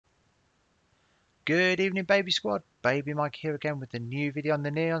Good evening, Baby Squad. Baby Mike here again with a new video on the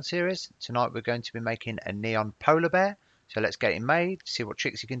Neon series. Tonight we're going to be making a neon polar bear. So let's get him made, see what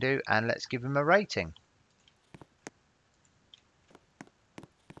tricks he can do, and let's give him a rating.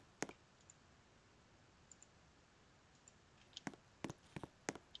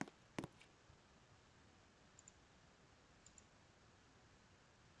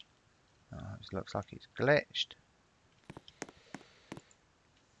 Oh, it looks like it's glitched.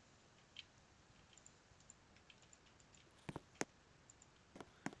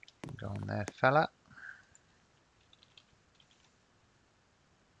 Go on there, fella.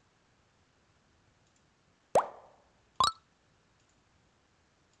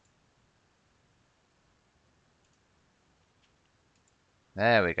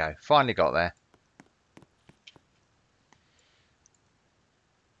 There we go. Finally got there.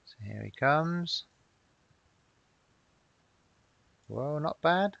 So here he comes. Well, not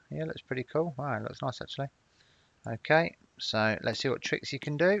bad. Yeah, looks pretty cool. Wow, it looks nice actually. Okay, so let's see what tricks you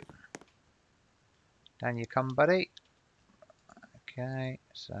can do. Down you come, buddy. Okay,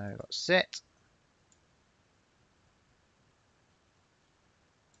 so we've got sit.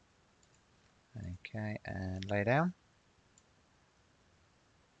 Okay, and lay down.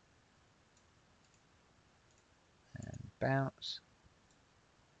 And bounce.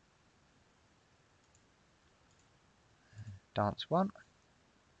 Dance one.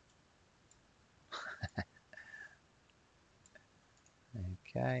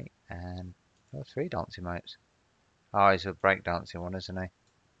 Okay, and three dancing modes. Oh, he's a break dancing one, isn't he?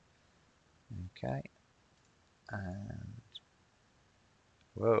 Okay, and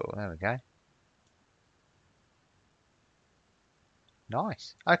whoa, there we go.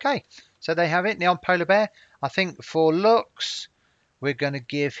 Nice. Okay, so they have it, Neon Polar Bear. I think for looks, we're going to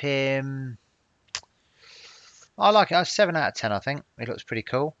give him, I like it, a 7 out of 10, I think. It looks pretty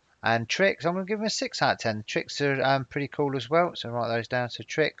cool. And tricks, I'm going to give him a 6 out of 10. Tricks are pretty cool as well, so write those down. So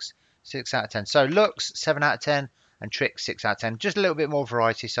tricks, 6 out of 10. So looks, 7 out of 10, and tricks, 6 out of 10. Just a little bit more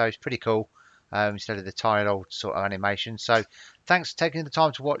variety, so it's pretty cool. Instead of the tired old sort of animation. So thanks for taking the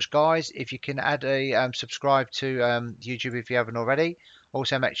time to watch, guys. If you can add a subscribe to YouTube if you haven't already.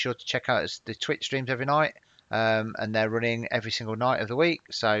 Also make sure to check out the Twitch streams every night. And they're running every single night of the week,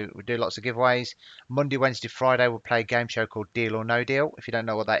 so we do lots of giveaways. Monday, Wednesday, Friday we'll play a game show called Deal or No Deal. If you don't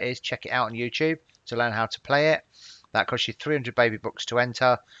know what that is, check it out on YouTube to learn how to play it. That costs you 300 baby bucks to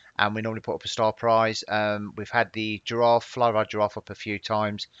enter, and we normally put up a star prize. We've had the giraffe, fly ride giraffe up a few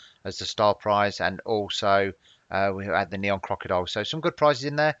times as the star prize, and also we had the neon crocodile. So some good prizes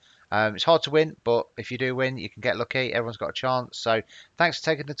in there. It's hard to win, but if you do win, you can get lucky. Everyone's got a chance. So thanks for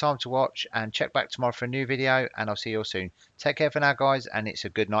taking the time to watch, and check back tomorrow for a new video, and I'll see you all soon. Take care for now, guys, and it's a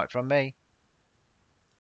good night from me.